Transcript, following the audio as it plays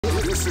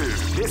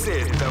This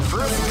is the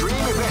first dream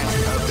event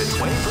of the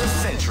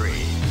 21st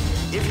century.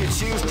 If you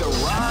choose the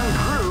wrong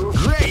groove,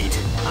 great!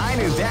 I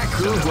knew that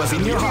groove was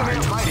in your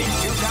heart. Fighting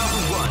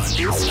 2001 is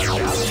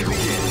about to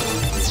begin.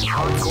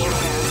 Hardcore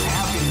fans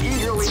have been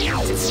eagerly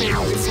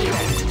anticipating this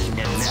event,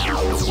 and now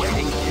the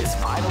waiting is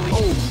finally.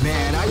 Oh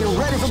man, are you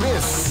ready for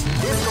this?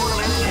 This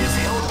tournament is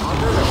held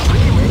under the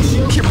free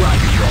ratio. Keep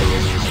rocking,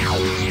 baby.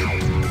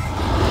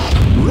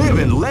 Live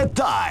and let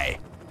die.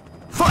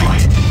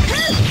 Fight!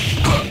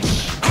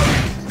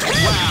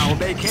 Wow,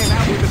 they came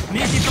out with a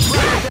sneaky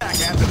surprise attack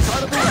at the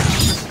start of the round.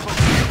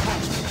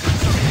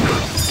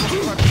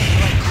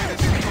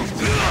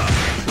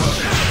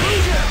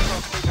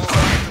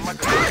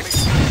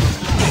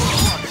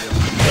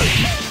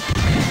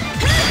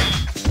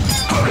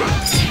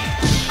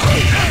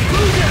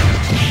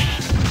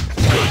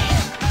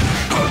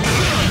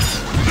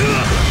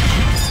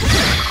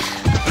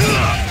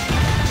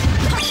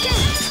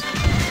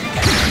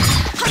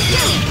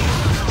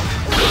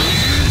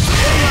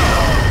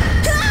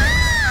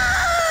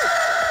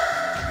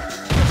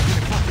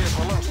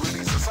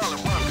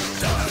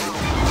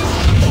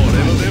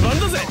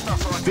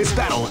 This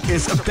battle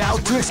is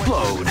about to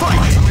explode.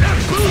 Fight!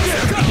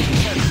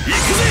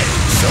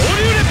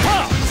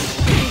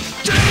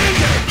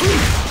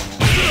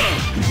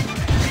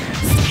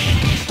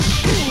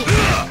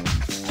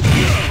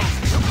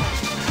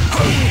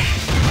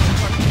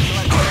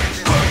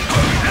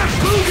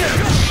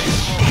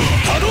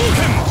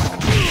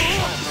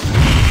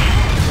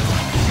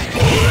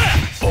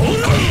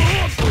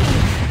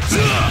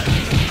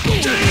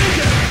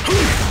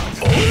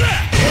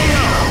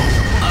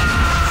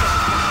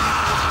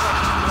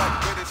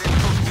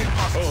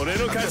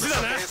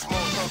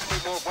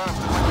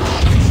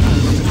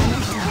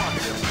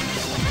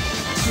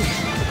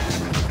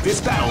 This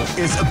battle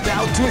is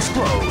about to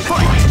explode.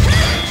 Fight!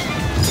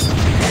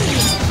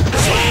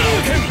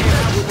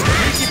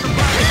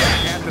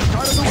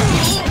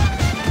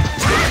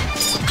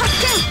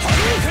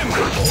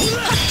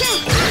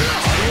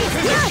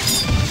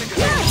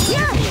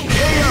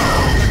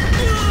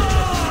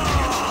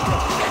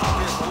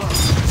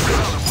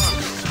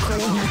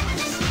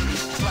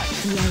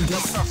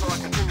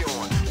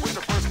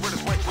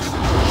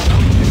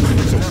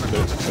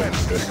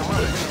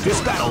 This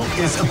battle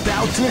is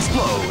about to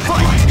explode.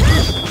 Fight!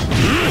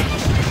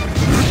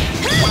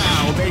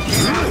 Wow, they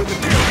came out with a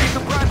big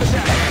surprise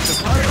attack at the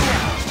start of the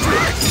round.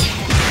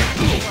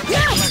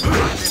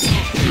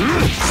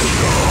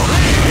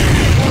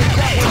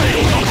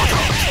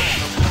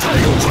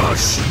 Tiger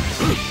Crush!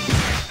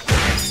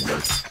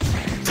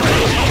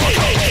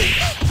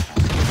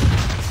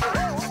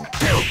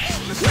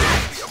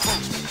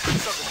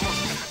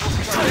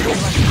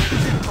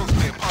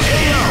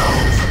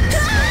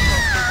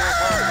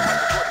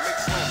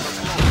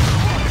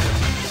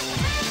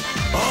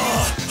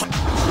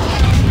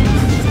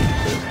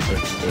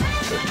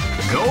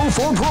 Go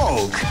for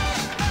broke!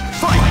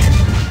 Fight!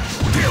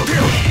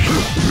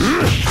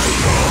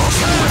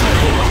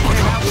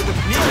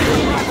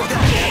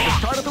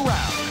 Start of the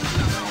round.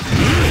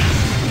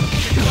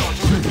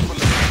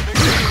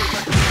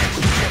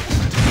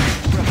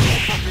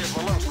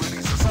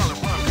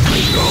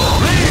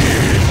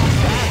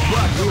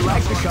 What we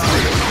like to call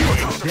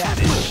that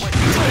is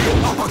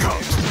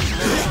uppercut.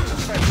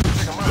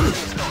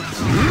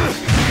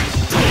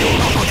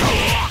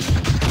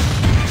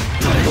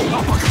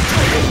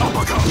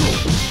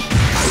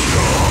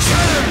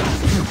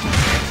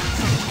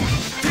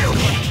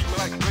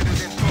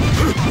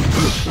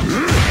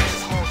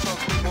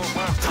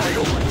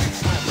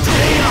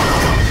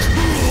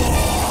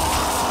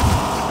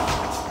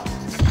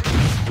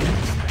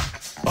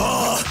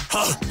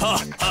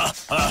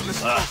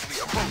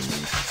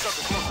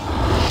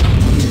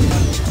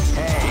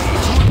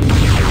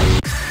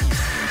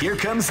 Here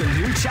comes a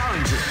new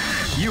challenger.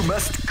 You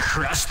must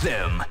crush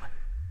them.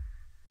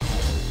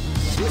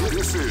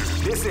 This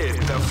is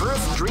the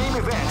first dream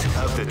event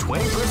of the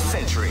 21st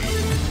century.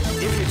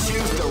 If you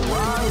choose the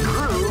wrong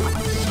groove,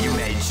 you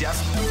may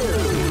just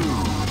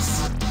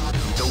lose.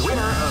 The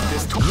winner of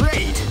this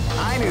great!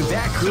 I knew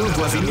that groove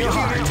was in your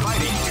heart.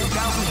 Fighting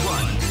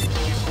 2001.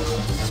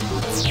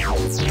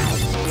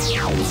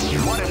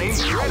 What an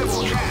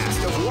incredible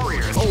cast of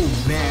warriors.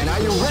 Oh man, are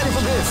you ready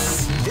for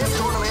this? This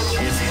tournament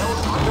is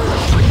held under the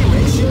free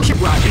ratio.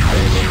 Keep rocking,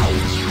 baby.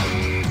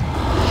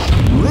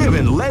 Live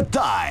and let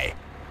die.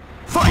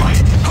 Fight!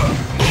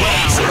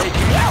 Wow, they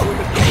came out with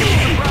a big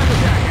surprise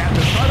attack at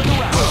the start of the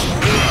round.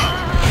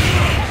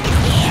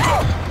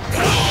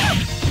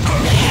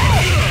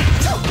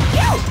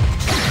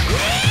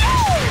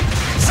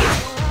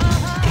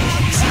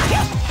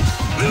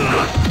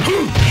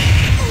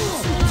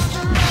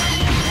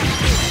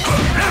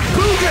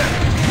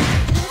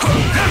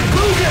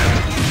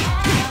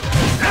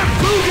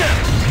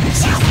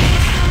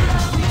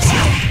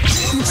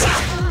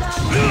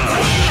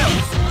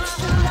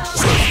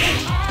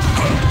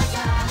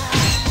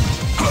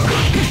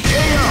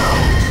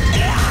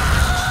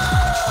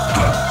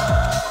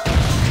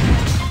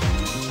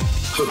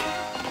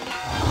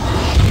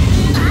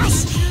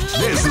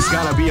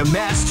 gonna be a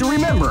match to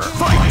remember.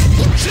 Fight!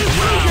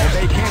 Wow,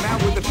 they came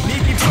out with a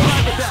sneaky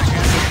surprise attack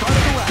at the start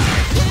of the round.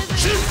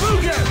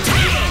 Shifugen!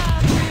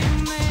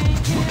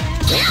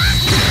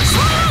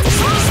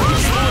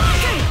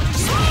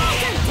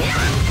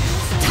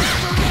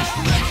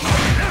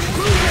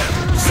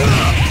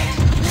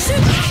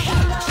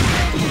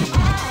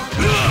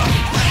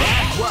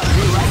 That's what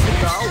we like to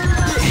call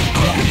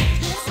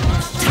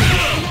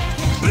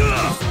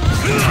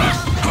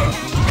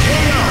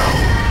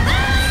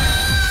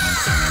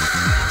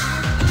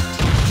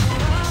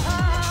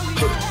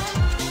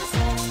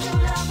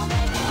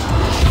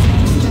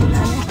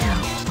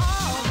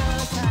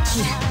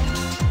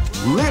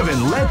Live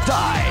and let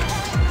die.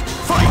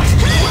 Fight!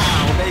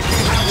 Wow, they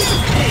came out with a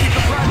sneaky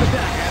surprise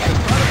attack at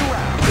the start of the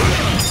round.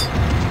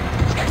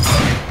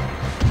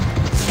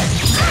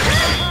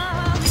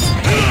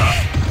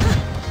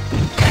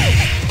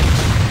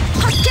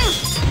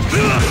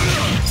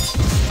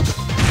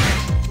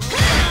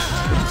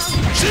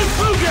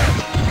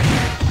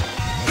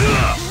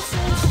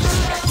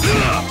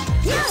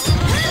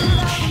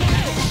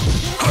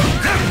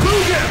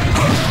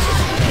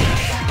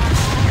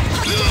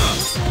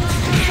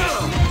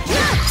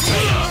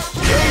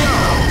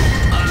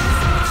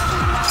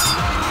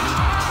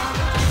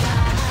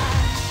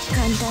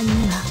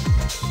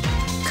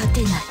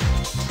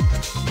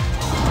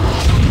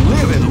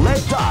 Live and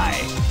let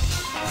die.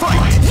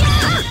 Fight!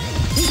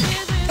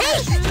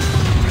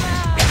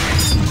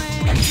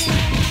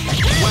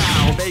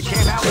 Wow, they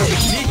came out with a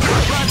sneaky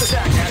surprise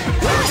attack at the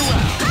start of the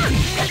round.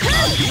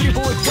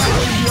 Beautiful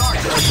example in the art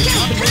of the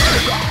combination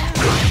attack.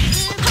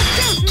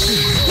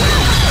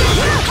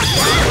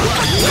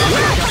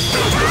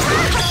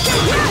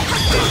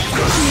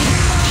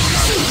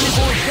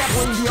 Beautiful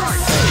example in the art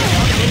of the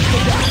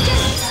combination attack.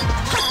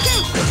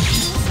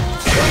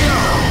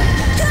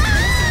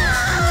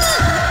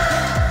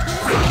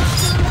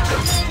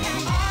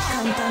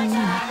 簡単に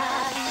は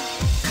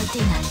勝て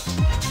ない。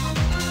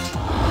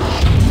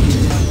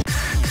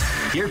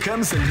 Here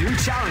comes a new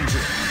challenger.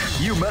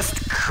 You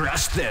must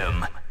crush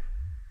them.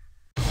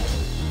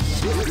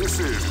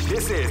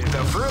 This is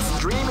the first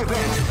dream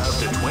event of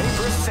the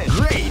 21st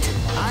century. Great!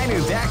 I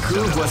knew that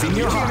groove was in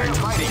your heart.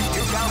 Fighting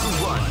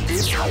 2001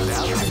 is about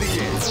to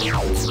begin.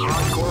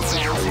 Hardcore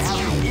fans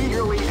have been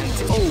eagerly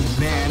anticipating. Oh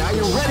man, are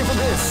you ready for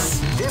this?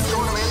 This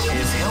tournament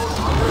is held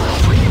under the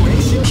free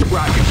ratio. Keep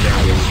rocking,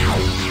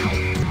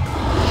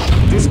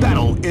 This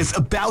battle is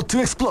about to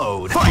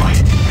explode.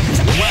 Fight!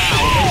 Wow!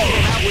 They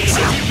came out with a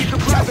sneaky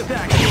surprise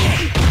attack.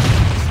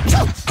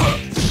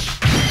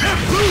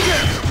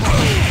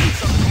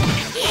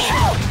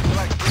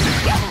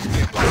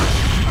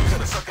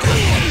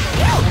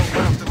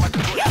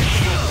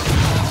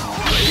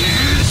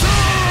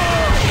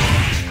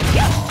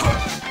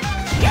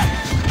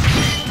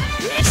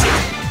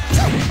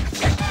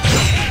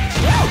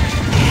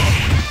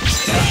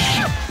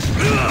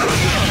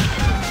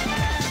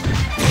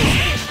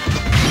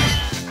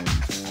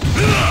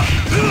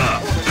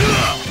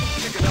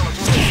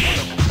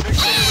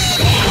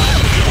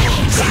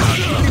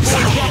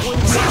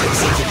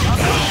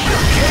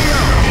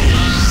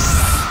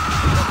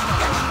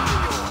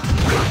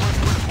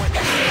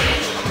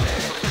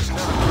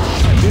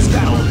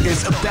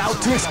 Is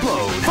about to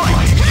explode.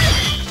 Fight!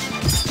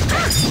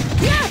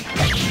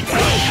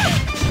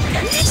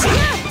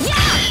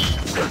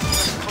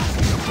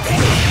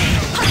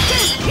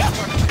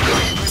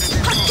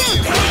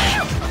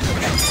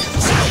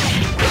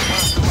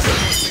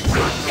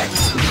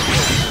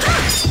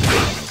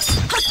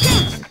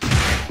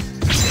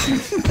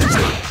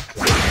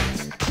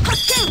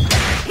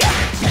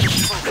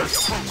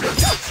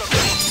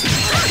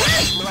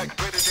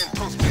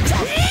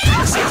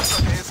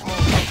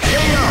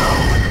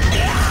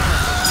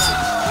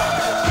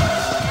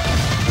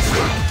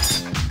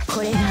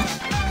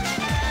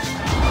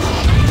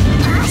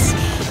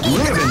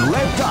 Live and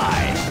let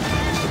die.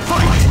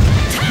 Fight!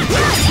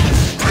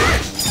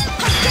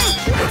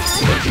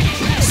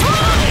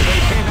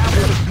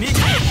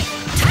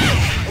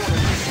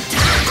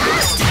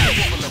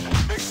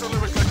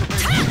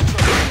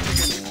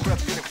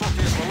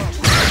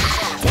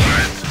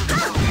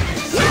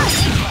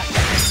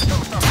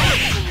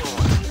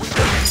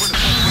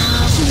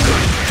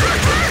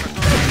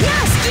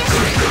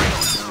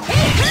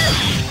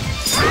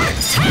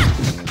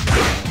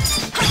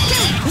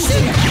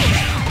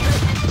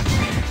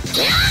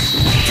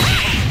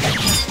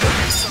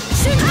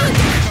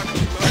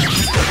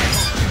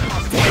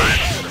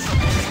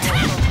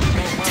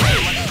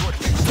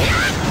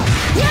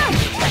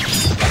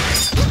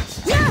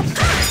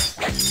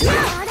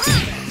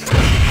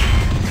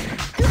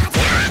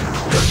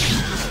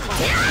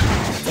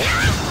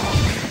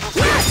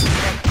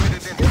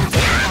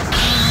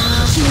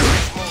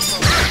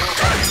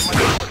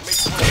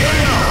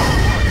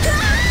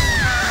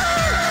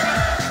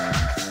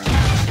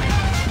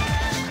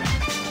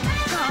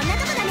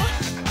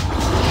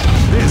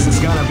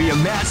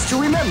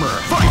 to remember.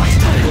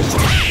 Fight!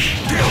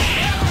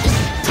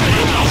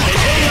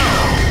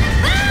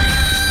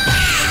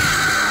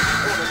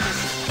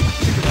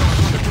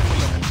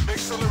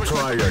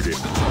 Try again.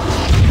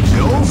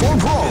 Go for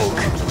broke.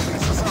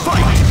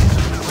 Fight.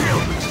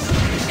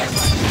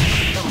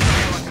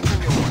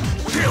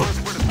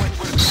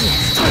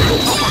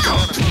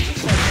 Uppercut.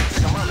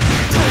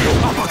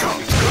 Uppercut.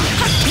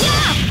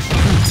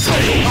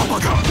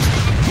 Uppercut.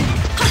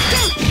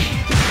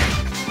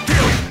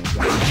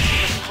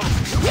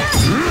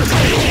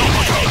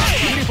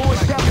 Beautiful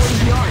step in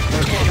the art.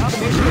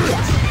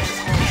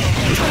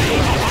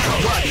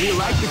 What do you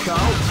like to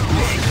call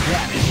big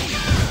damage?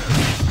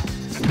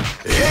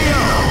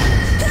 KO!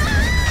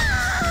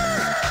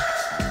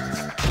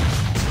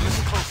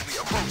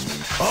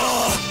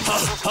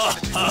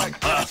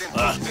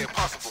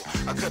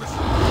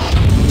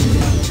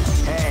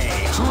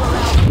 Hey, who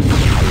allowed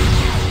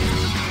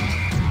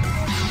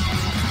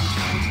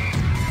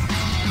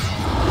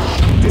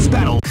this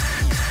battle?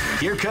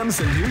 Here comes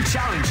a new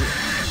challenger.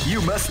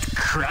 You must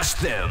crush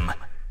them.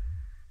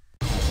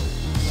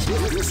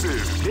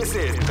 This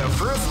is the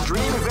first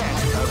dream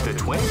event of the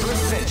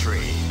 21st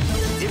century.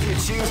 If you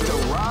choose the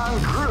wrong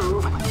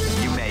groove,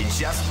 you may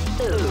just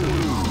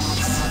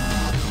lose.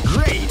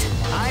 Great!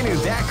 I knew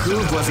that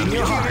groove was in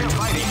your heart.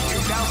 Fighting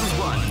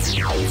 2001.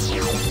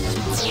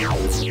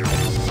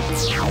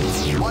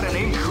 What an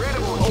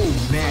incredible...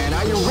 Oh man,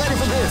 are you ready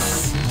for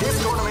this? This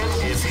tournament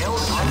is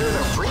held under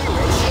the free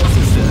ratio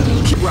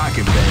system. Keep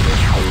rocking, baby.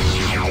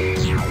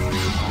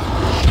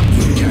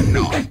 You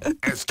cannot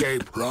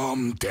escape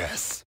from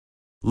death.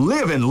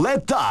 Live and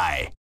let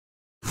die.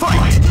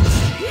 Fight!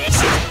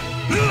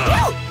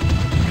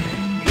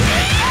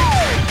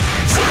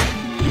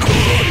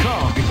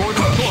 Calm before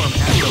the storm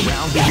has the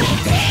round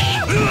begins.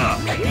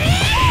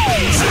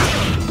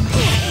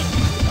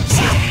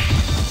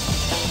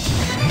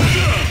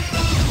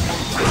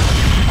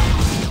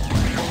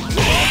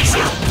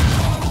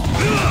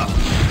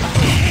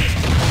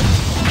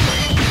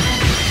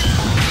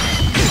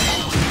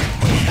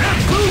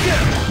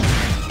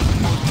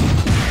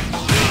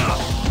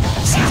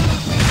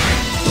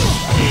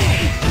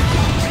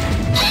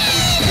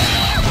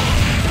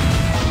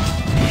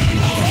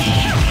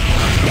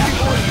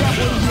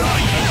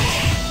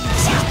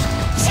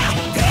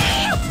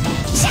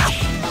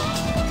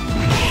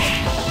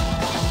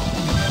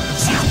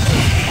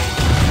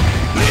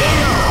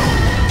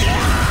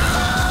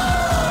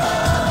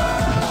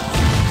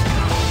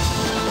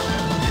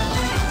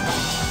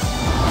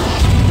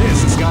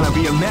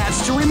 Be a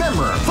match to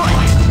remember.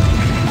 Fight!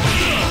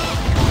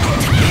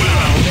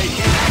 They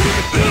came out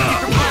with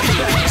a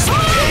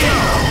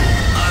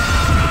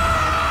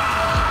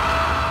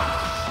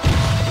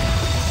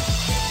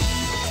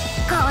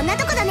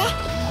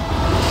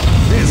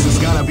This is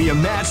gonna be a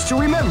match to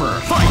remember.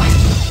 Fight!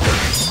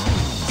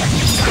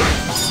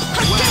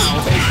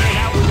 Wow, they came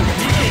out with a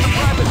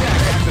surprise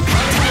attack at the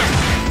front of the ring.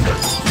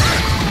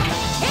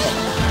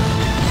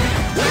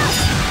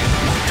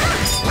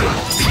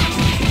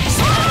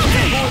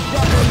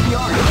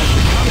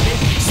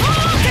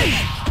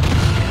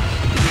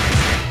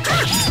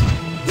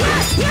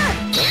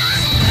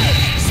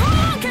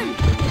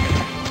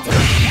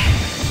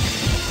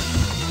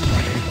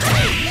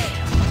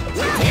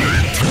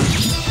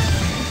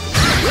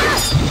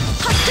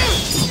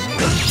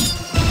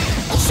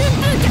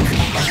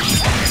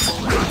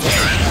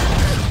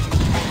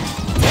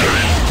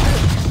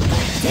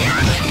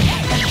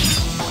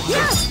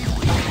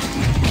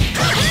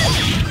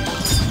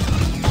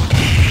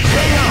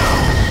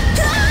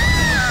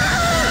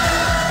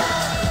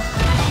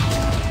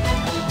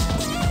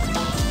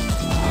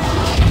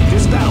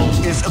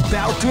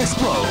 About to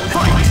explode.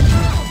 Fight!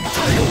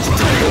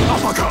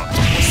 Uppercut!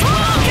 They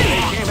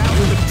came out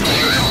with a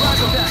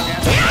surprise attack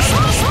at the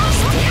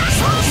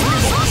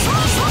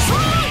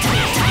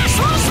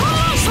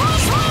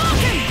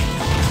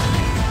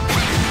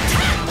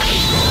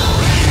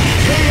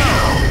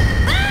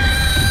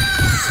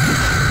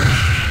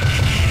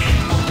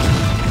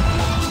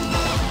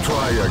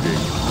Try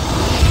again.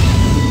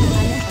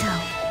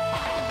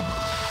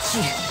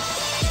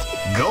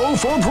 Go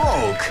for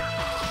broke.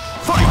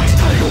 Fight!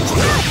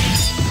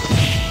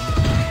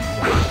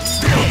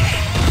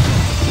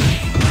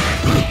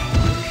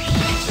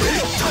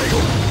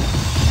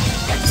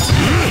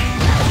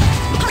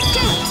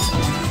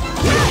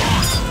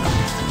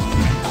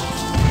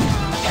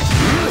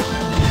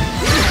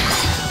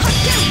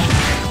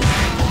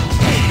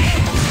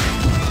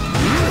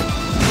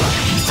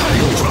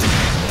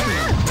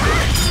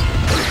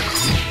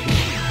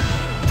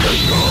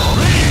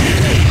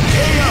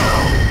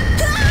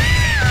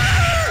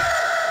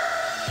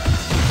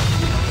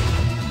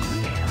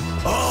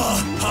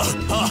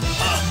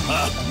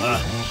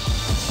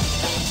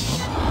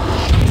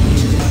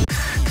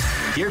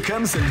 Here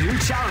comes a new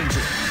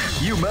challenger.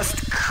 You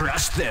must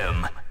crush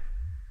them.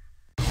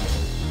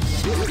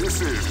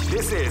 This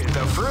is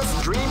the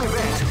first dream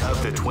event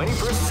of the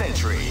 21st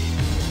century.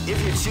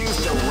 If you choose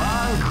the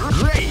wrong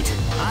groove, great!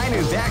 I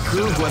knew that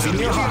groove was in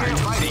your heart.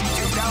 Fighting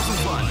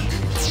 2001.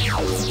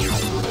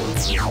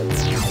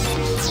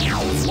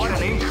 What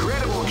an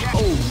incredible catch!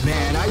 Oh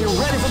man, are you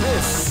ready for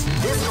this?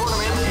 This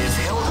tournament is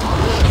held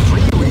under the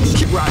free ratio.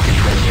 Keep rocking,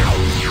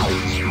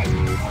 baby.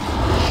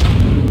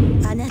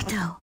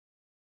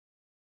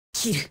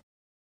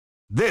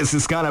 This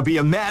is gonna be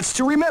a match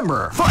to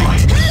remember.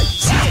 Fight!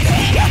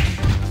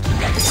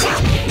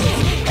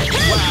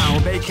 Wow,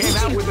 they came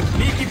out with a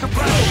sneaky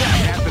surprise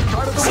attack at the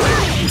start of the round.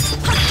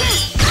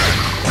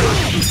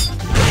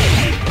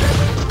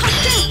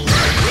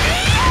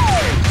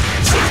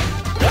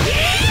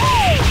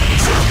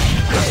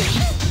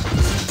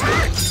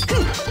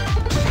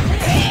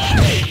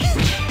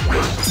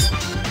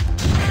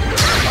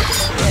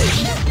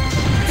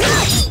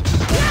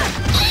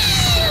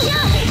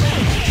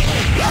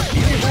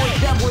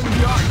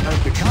 The art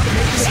of the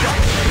combination attack.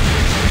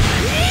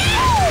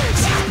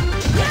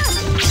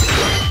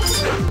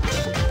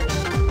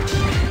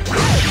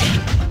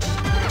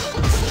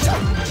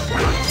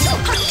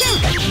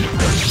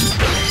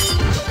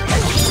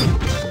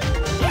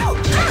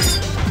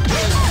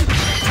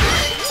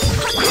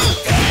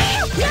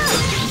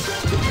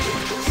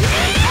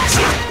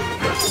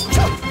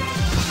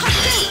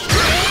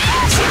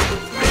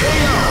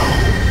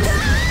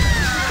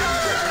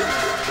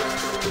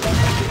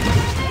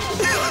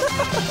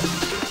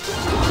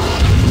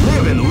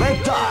 Live and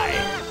let die.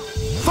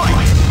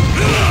 Fight!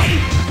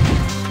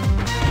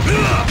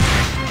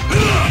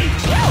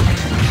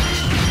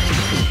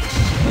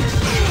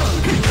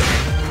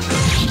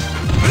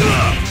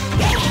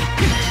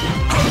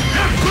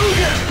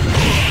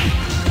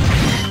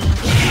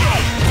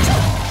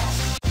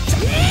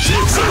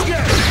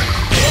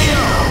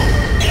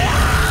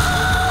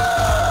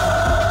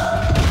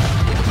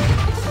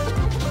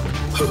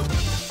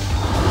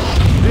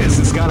 This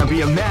is gonna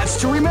be a match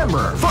to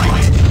remember.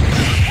 Fight!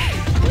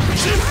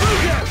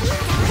 Shifuga!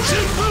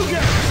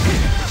 Shifuga!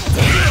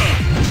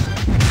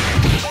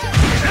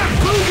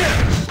 Shifuga!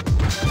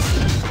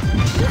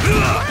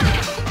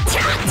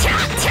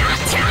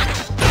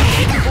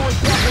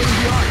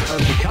 The art of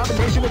the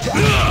combination attack.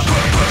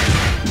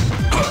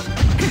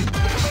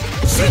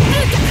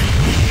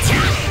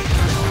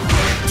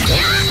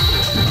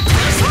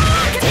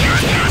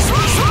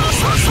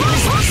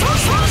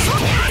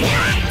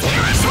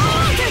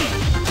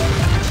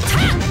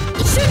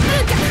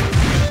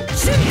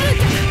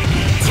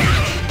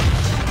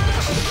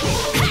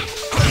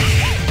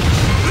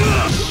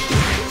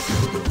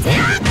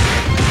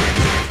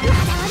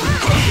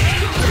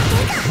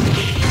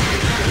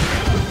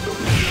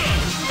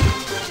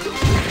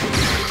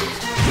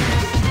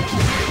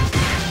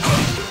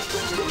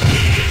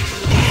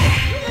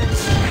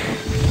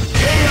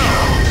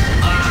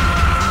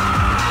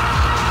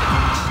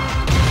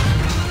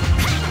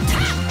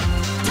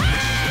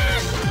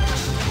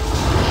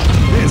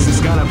 This is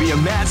gonna be a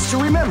match to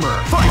remember.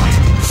 Fight!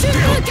 They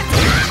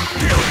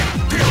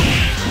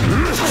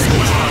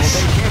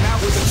came out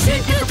with a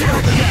sneaky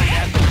surprise attack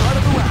at the start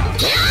of the round.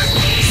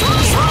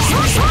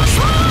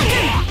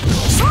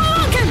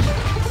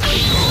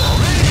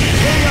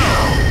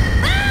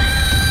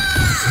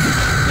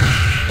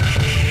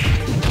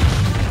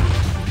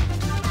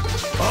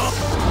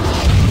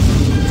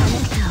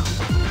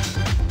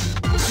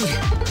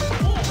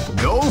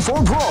 Go for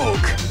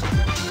broke.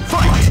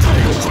 Fight!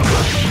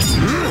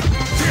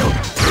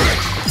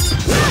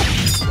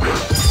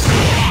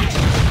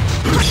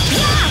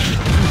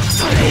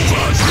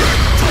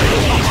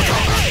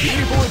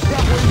 Beautiful is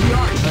definitely the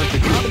art of the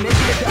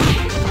combination attack.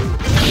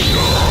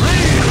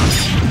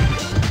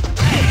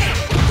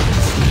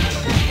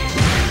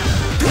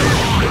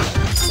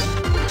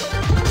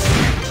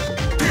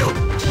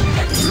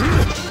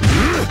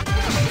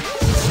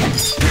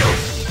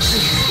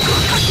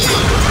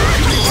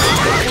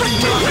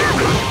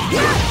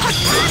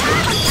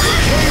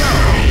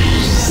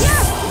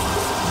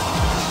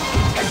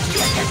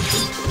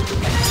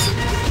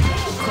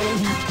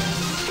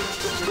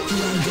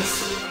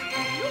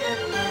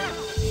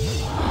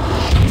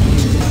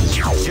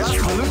 Just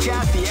look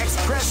at the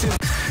expression.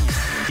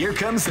 Here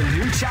comes a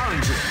new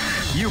challenger.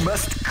 You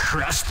must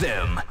crush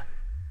them.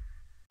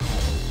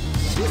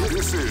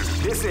 This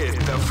is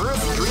the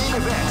first dream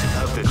event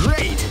of the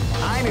Great!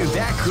 I knew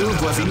that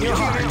groove was in your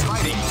heart.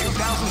 Fighting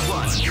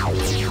 2001.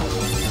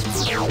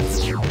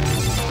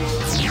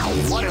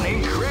 What an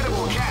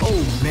incredible catch!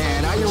 Oh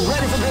man, are you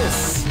ready for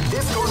this?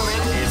 This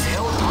tournament is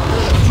held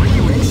under the free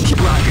range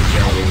rocket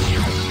challenge.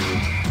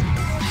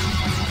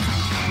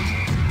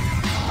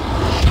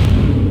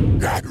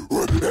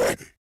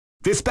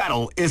 This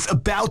battle is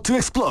about to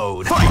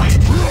explode. Fight!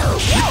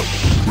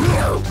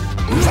 Wow,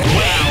 they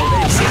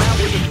came out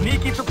with a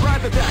sneaky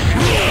surprise attack at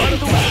the start of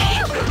the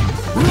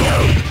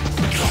round.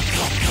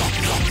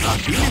 A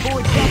beautiful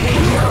example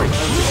of the art of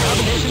the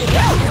combination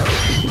attack.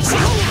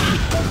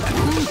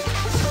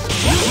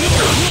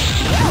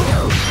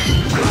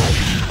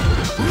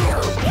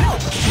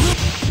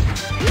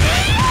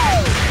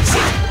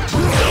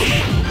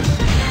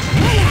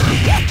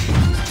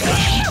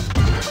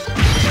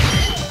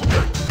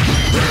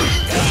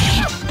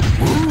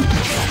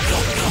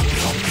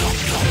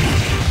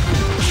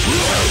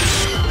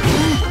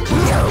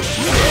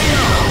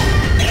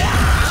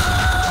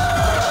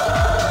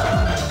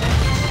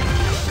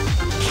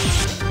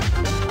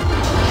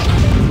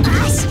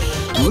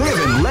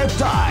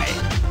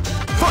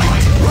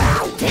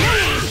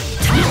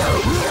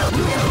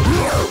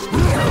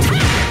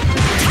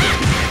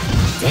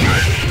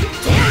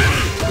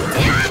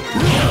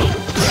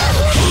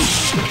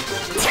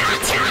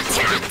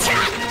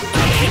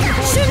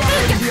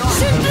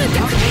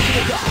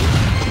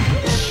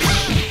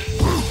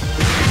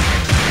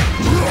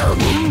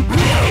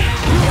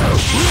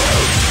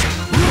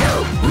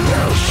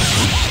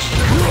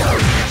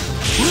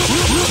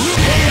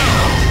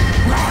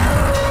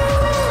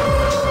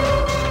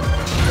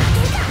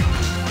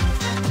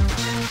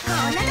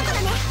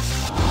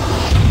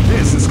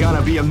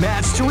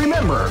 match to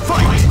remember.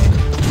 Fight!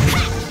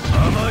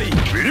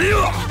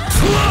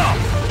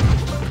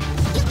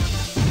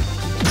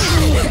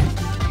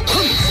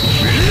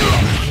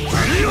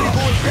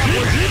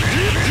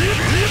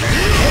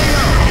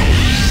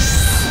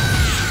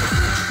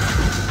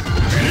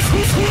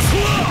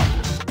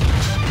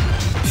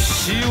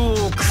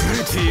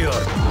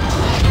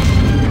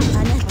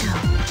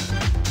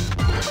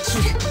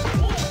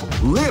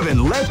 Live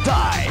and let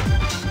die.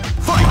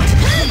 Fight!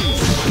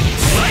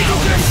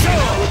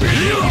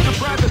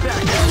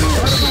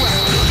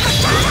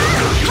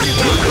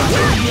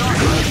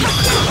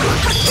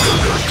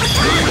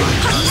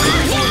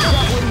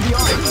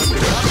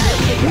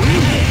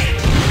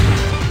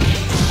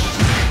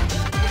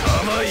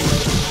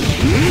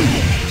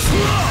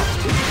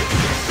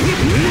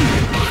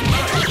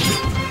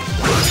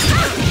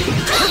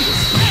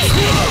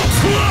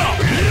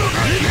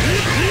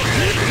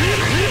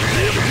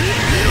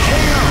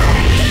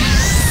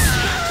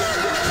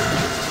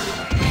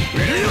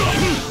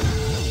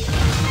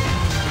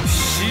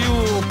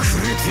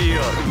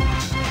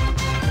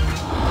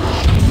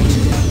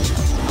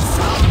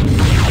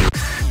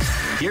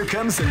 Here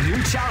comes a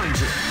new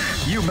challenger.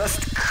 You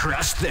must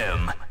crush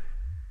them.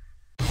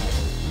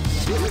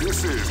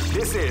 This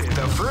is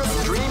the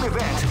first dream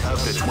event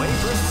of the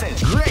 21st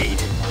century.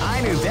 Great!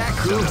 I knew that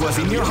groove was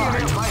in your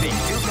heart. Fighting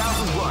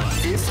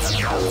 2001 is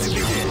about to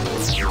begin.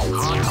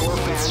 Hardcore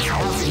fans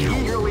have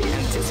been eagerly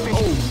anticipating.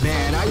 Oh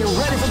man, are you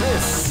ready for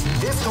this?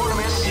 This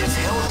tournament is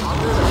held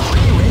under the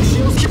free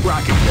ratios. Keep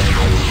rocking, baby.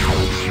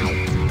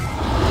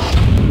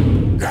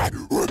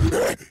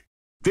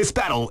 This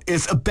battle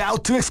is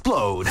about to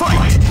explode.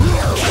 Fight!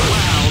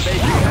 Wow, they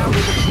came out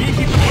with a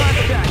sneaky surprise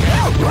attack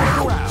and right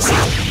around.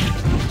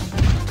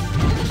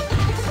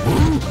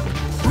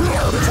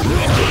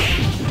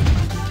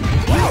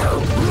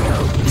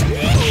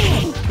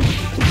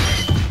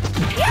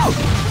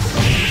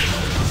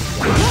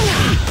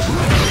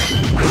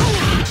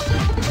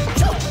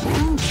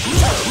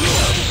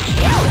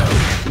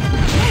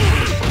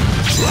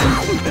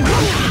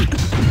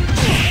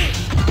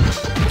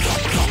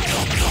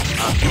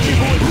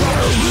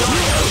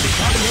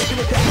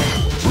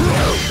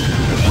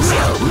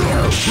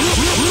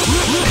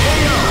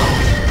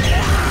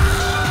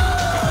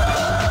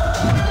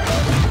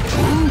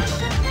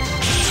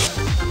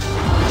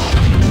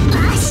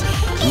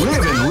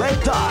 Live and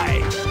let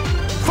die.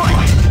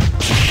 Fight!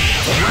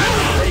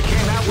 They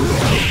came out with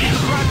a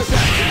surprise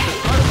attack at the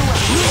start of the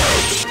round.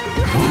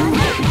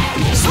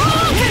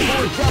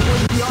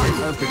 Doubling the art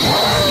of the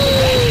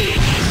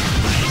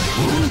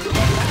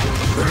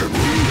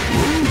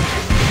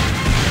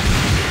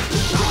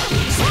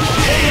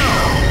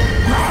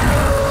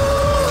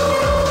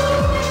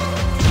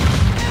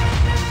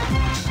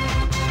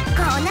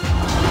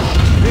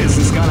This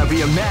is gonna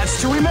be a match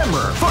to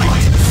remember. Fight!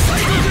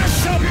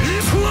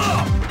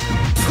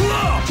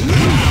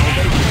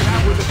 They came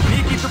out with a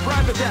sneaky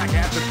surprise attack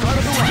at the start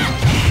of the round.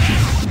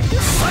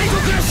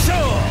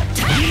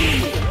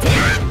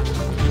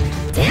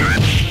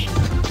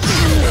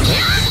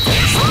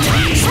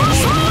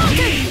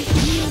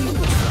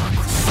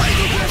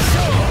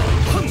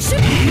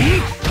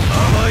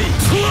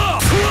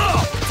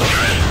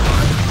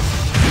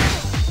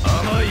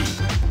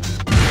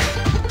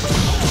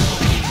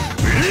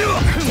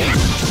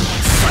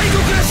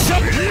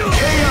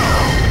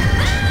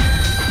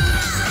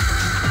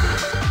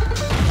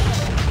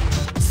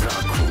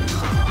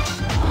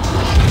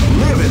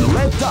 Live and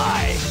let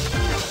die.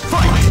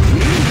 Fight!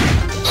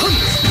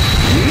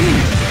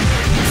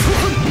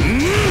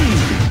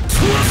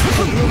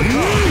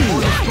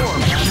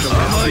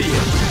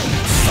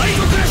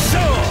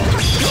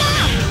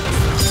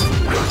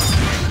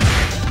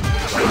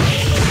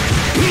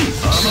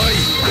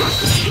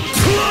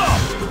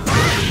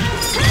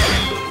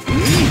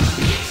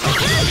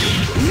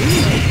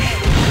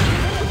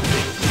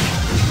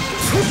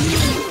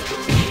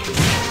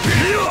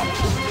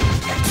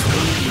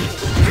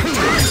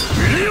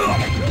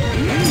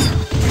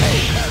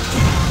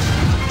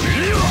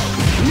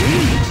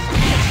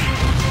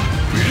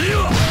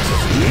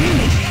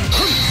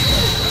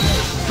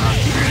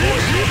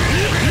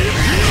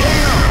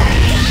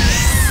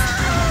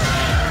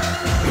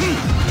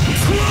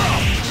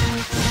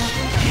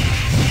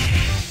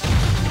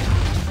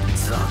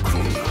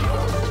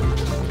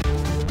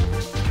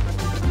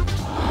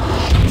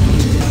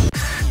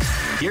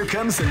 Here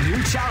comes a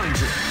new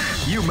challenger.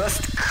 You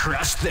must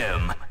crush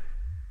them.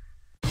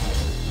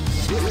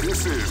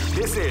 This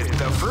is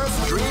the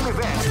first dream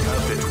event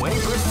of the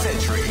 21st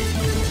century.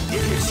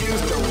 If you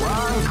choose the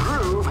wrong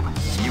groove,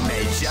 you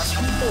may just...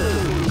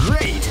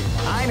 Great!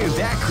 I knew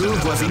that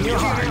groove was in your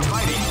heart.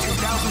 Fighting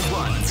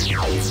 2001.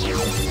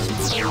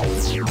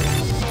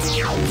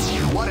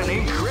 What an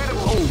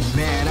incredible... Oh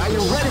man, are you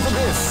ready for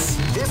this?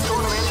 This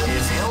tournament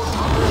is held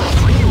under the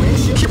free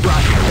ratio. Keep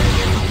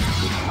rocking.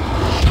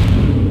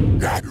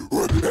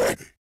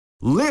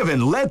 Live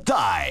and let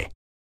die.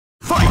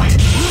 Fight!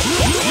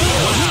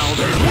 Now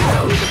there's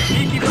now with a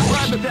sneaky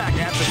surprise attack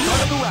at the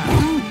start of the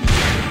round.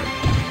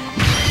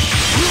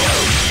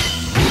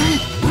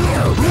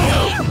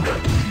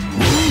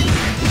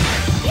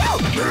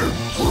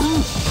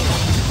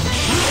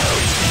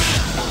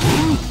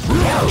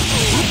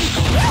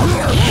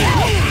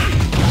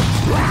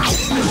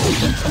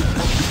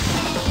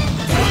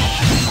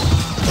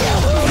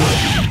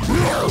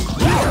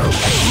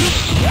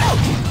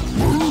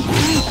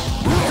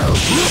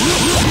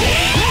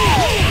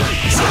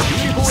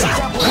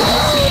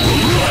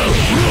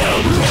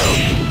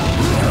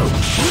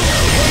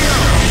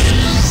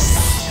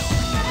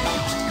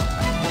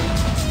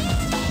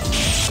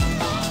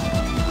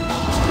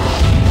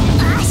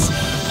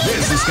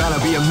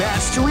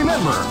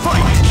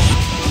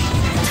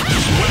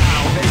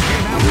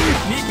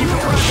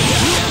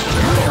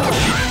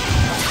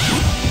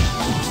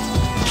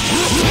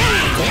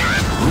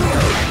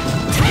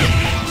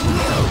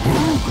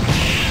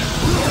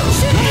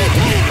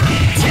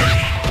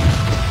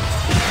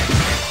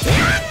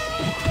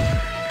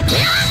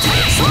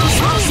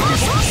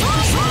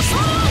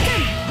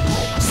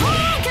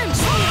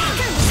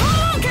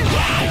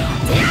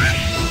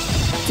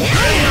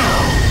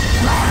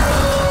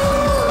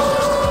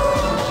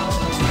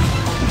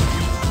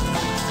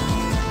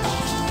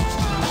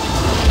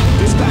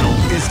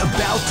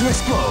 about to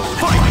explode.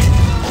 Fight!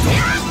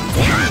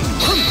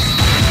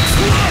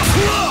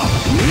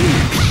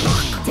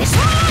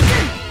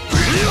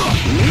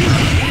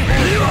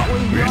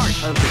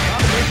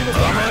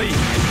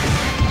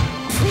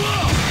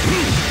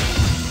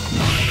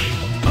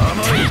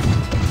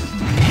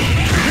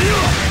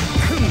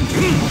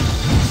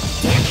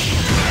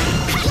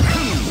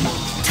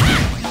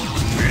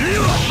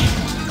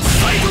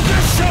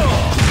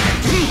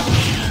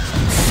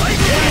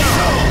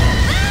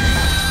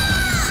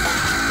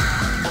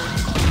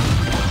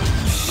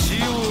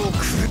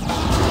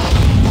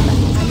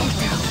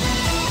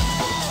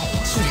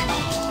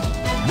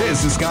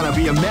 This is gonna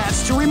be a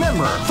match to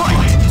remember.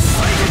 Fight!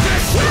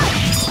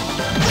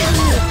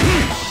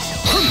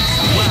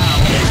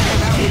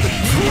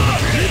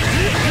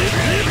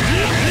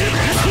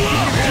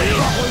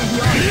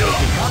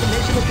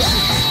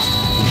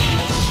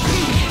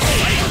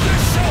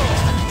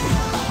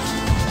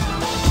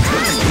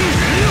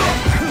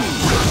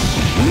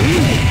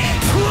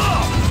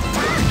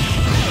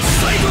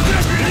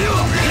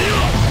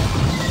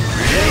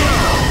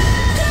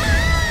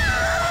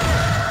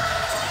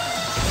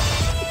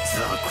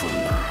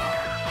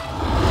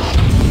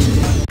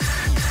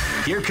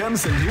 Here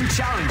comes a new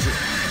challenger.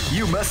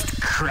 You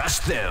must crush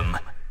them.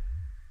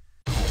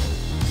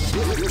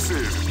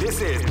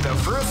 This is the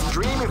first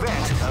dream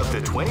event of the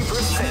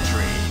 21st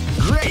century.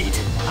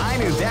 Great! I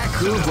knew that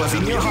groove was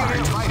in your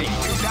heart. Fighting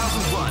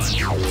 2001.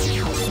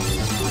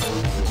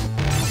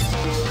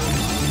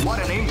 What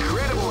an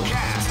incredible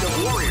cast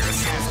of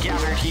warriors has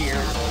gathered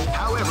here.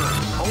 However,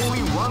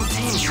 only one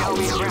team shall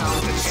be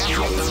crowned the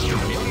champion of the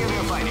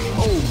Millionaire Fighting.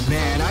 Oh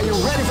man, are you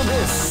ready for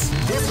this?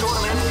 This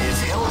tournament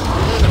is held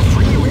under the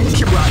free range.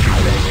 Keep rocking,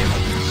 baby.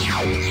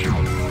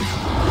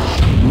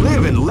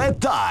 Live and let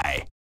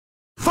die.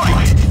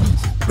 Fight!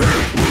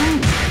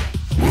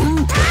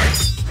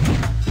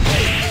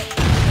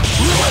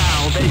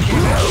 Wow, they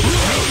came out with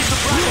a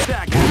surprise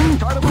attack at the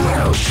start of the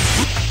round.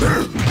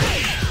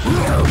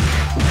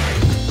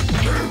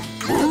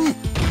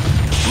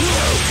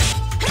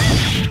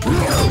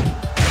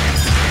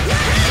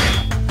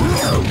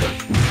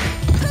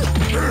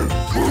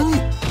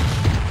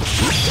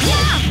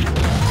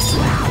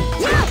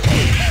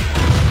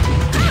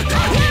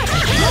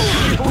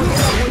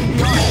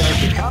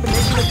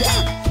 Combination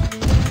attack.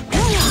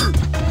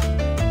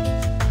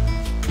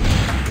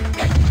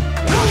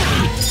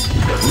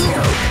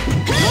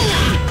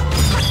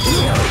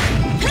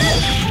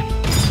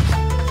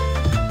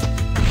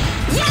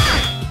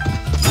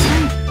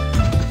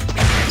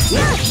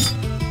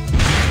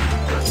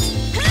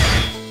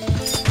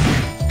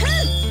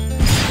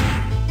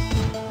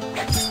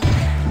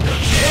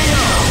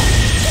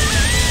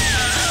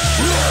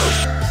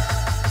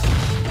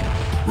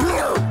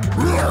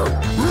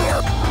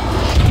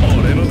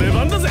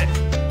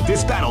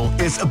 This battle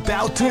is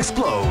about to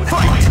explode.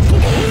 Fight!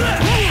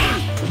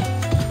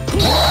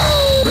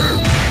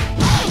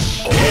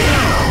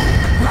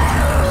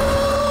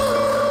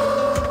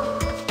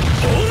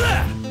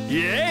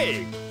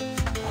 Yay!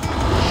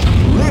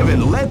 Live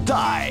and let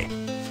die.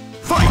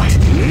 Fight!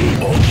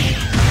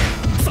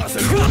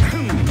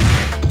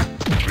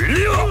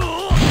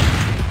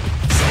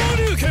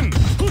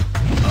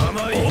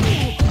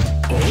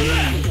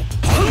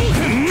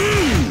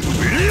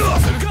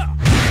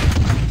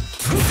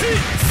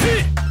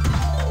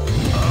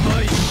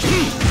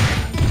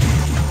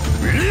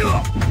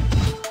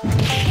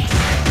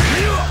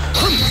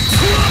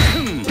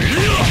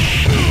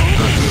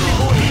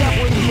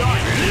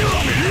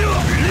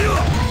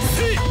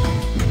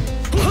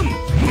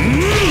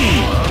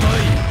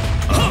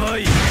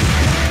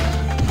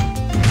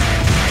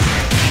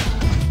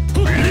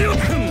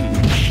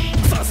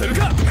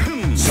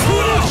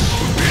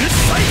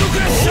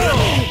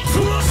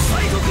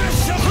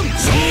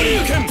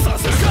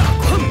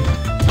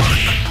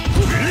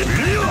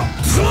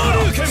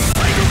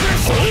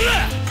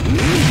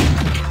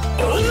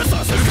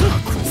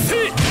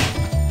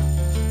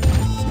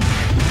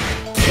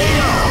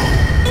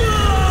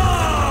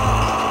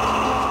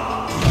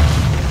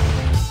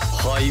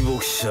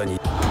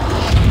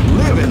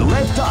 Live and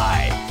let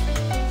die.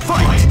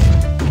 Fight!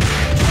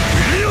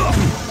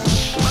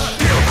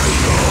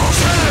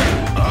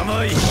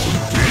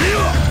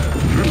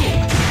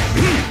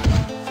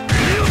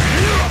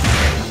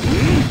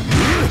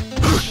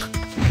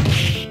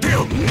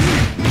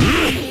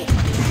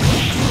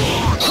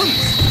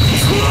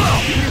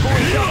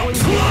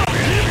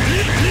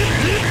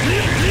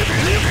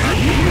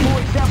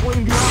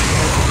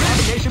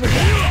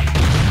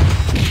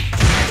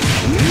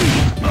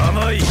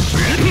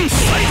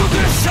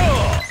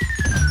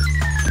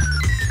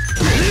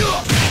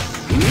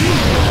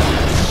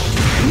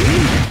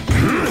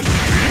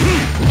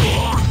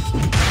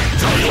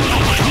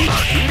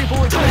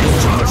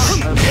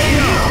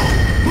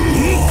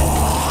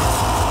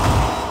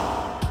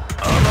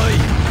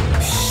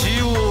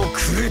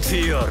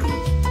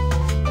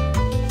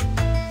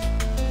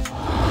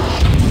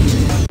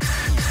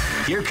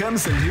 Here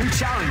comes a new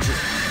challenger.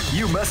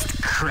 You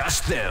must crush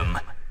them.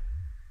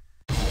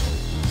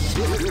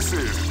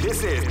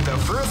 This is the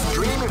first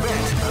dream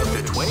event of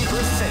the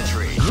 21st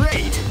century.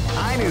 Great!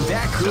 I knew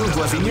that groove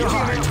was in your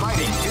heart.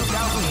 Fighting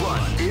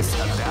 2001 is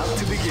about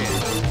to begin.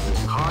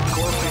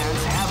 Hardcore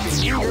fans have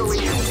been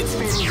eagerly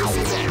anticipating this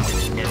event,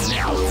 and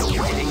now the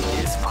waiting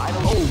is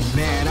final. Oh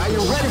man, are you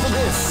ready for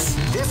this?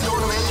 This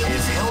tournament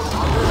is held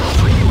under the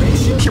free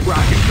ratio. Keep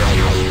rocking,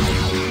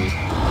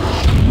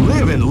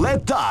 live and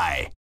let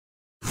die.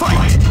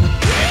 Fight!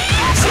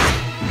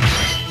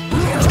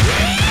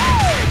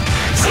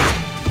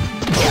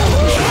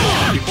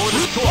 Before the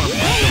storm,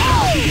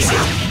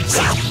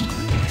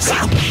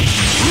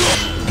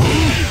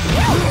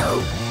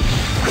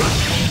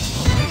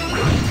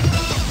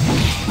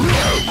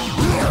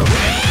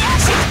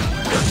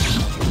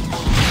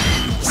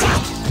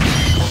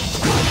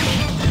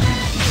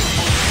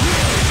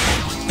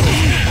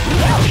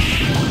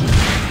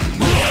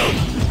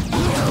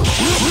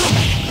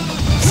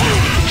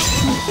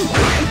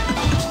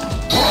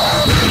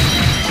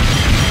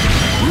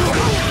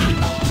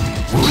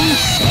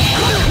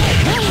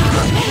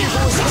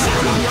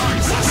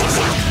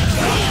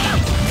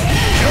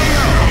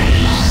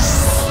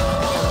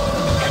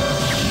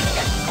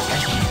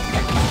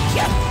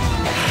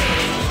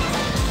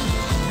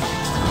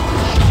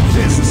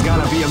 this is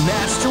gonna be a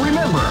match to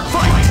remember.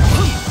 Fight!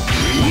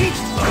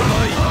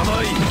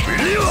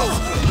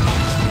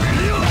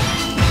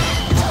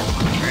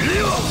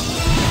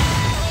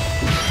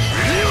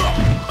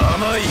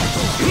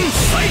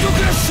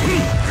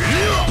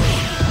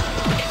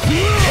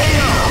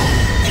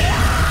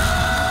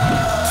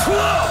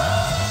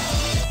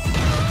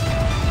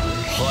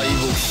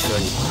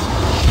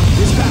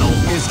 This battle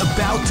is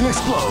about to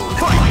explode.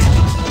 Fight!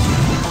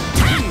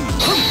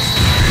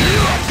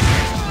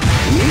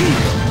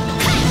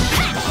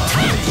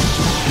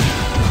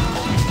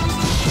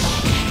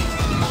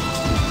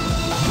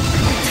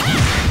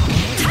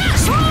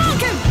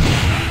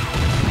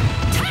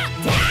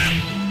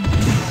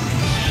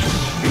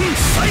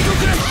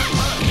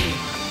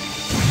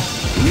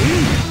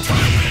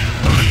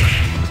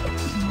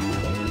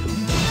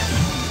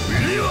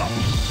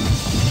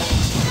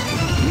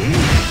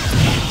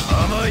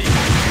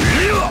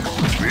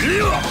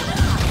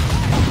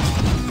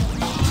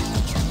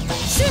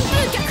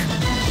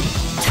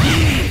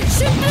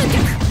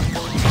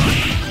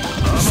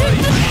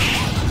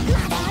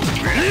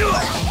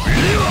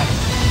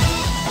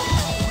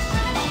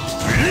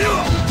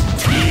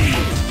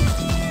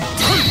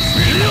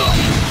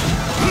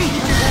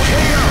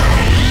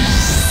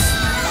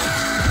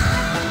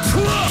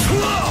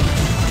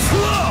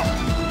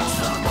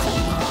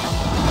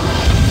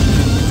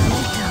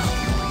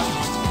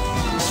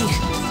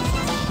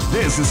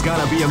 This is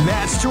gonna be a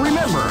match to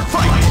remember.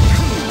 Fight!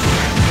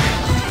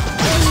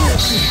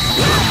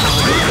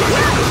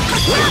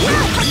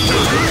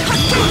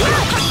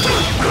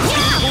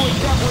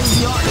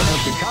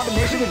 The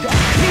combination attack.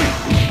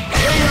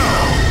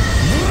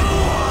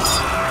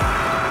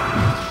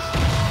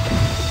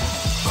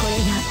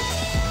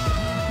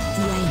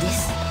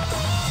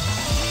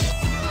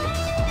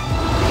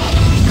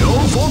 Go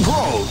for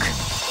broke.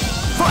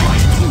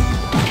 Fight!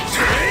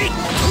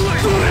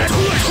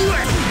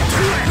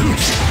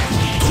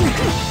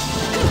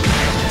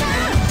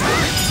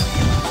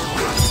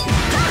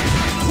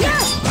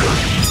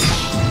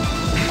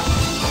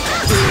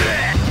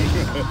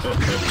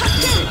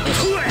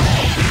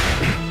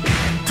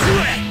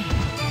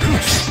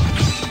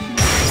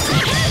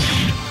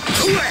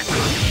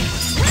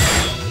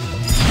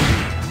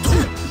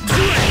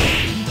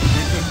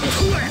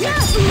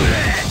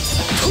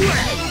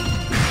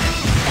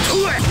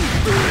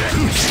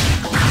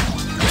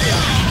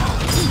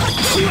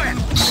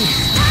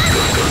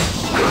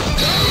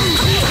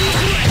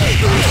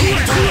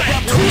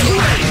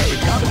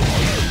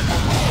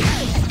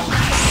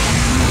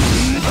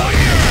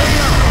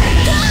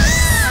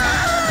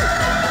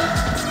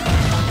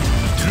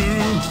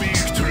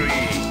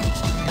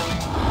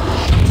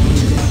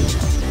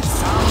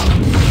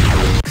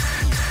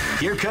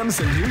 Here comes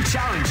a new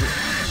challenger.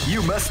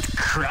 You must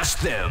crush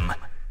them.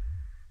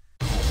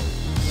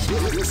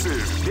 This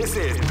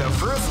is the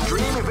first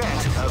dream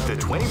event of the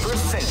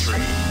 21st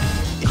century.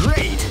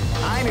 Great!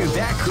 I knew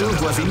that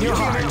groove was in your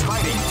heart.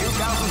 Fighting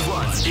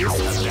 2001 is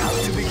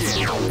about to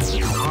begin.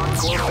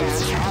 Hardcore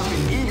fans have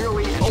been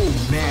eagerly. Oh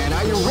man,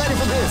 are you ready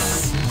for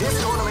this?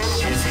 This tournament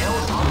is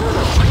held under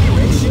the free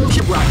ratio.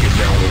 Keep rocking,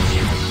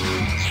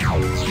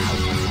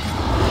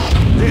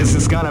 This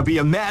is gonna be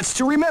a match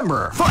to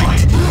remember.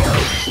 Fight!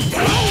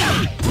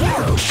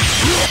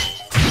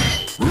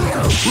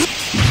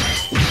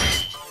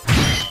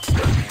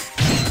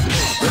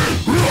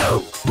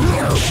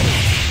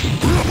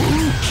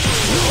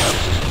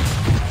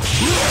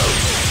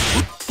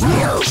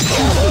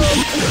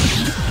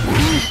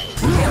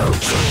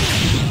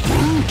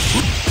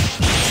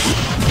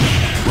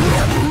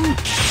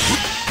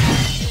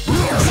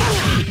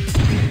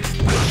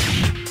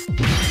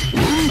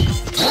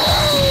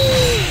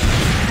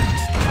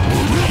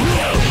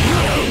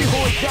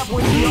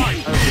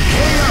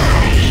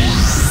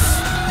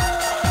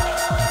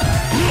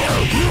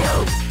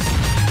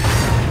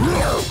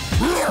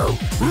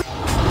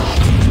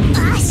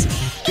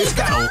 This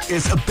battle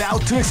is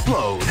about to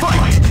explode.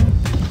 Fight!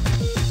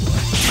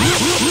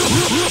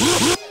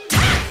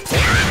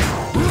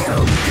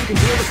 You can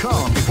feel the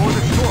calm before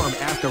the storm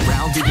as the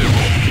round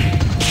begins.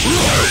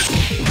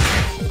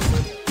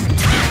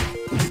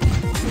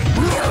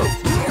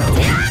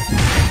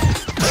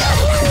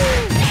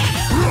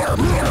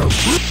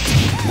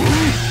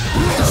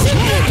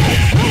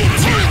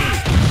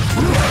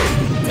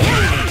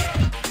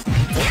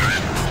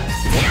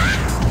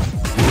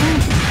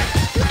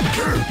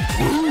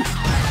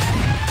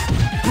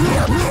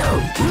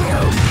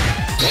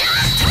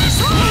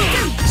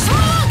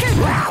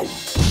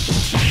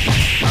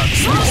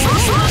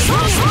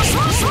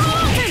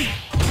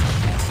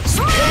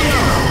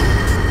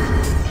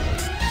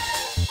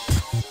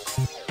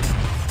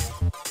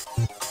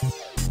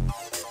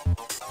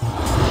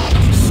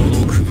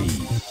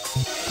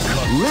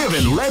 Live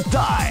and let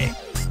die.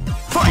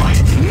 Fight!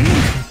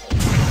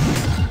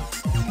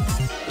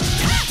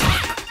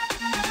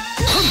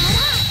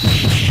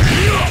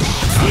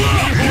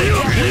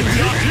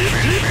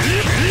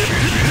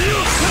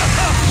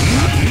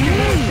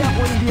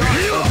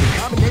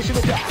 Combination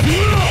attack.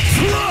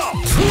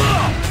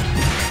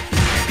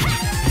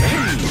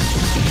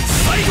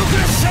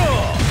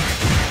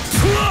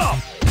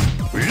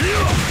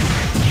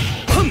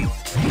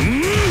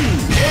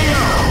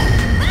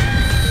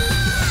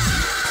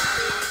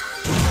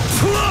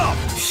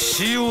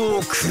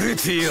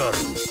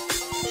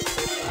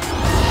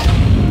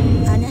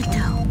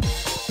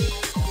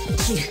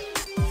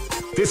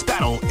 This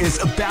battle is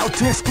about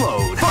to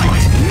explode.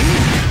 Fight!